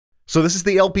So this is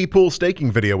the LP pool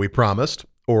staking video we promised,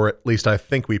 or at least I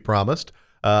think we promised.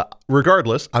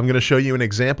 Regardless, I'm going to show you an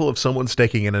example of someone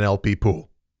staking in an LP pool.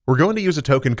 We're going to use a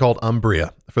token called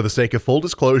Umbria. For the sake of full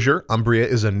disclosure, Umbria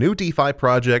is a new DeFi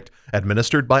project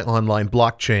administered by Online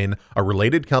Blockchain, a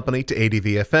related company to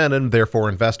AAVE and therefore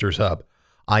Investors Hub.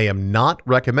 I am not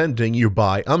recommending you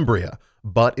buy Umbria,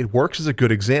 but it works as a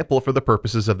good example for the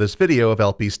purposes of this video of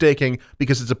LP staking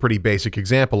because it's a pretty basic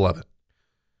example of it.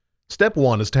 Step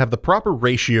 1 is to have the proper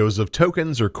ratios of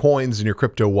tokens or coins in your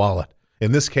crypto wallet.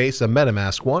 In this case, a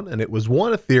MetaMask one, and it was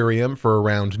 1 Ethereum for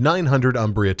around 900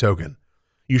 Umbria token.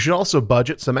 You should also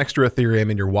budget some extra Ethereum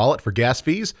in your wallet for gas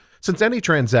fees, since any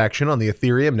transaction on the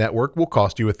Ethereum network will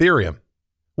cost you Ethereum.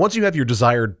 Once you have your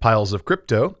desired piles of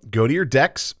crypto, go to your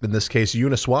DEX, in this case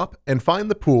Uniswap, and find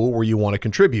the pool where you want to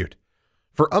contribute.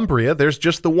 For Umbria, there's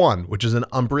just the one, which is an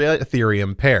Umbria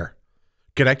Ethereum pair.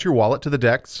 Connect your wallet to the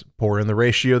DEX, pour in the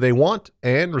ratio they want,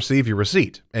 and receive your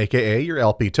receipt, aka your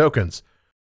LP tokens.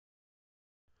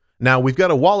 Now, we've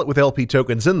got a wallet with LP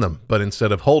tokens in them, but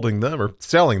instead of holding them or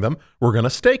selling them, we're going to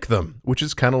stake them, which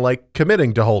is kind of like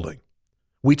committing to holding.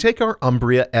 We take our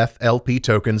Umbria FLP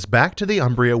tokens back to the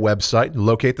Umbria website and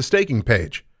locate the staking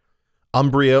page.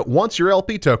 Umbria wants your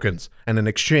LP tokens, and in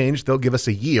exchange, they'll give us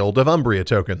a yield of Umbria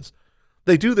tokens.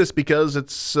 They do this because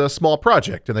it's a small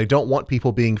project and they don't want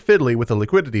people being fiddly with the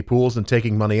liquidity pools and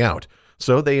taking money out,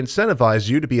 so they incentivize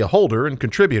you to be a holder and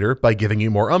contributor by giving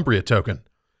you more Umbria token.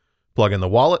 Plug in the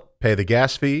wallet, pay the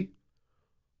gas fee,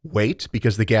 wait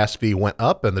because the gas fee went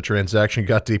up and the transaction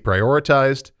got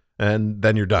deprioritized, and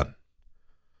then you're done.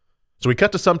 So we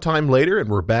cut to some time later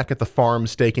and we're back at the farm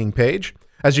staking page.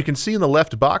 As you can see in the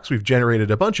left box, we've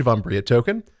generated a bunch of Umbria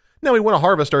token. Now we want to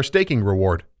harvest our staking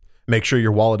reward. Make sure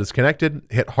your wallet is connected,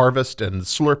 hit harvest, and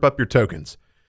slurp up your tokens.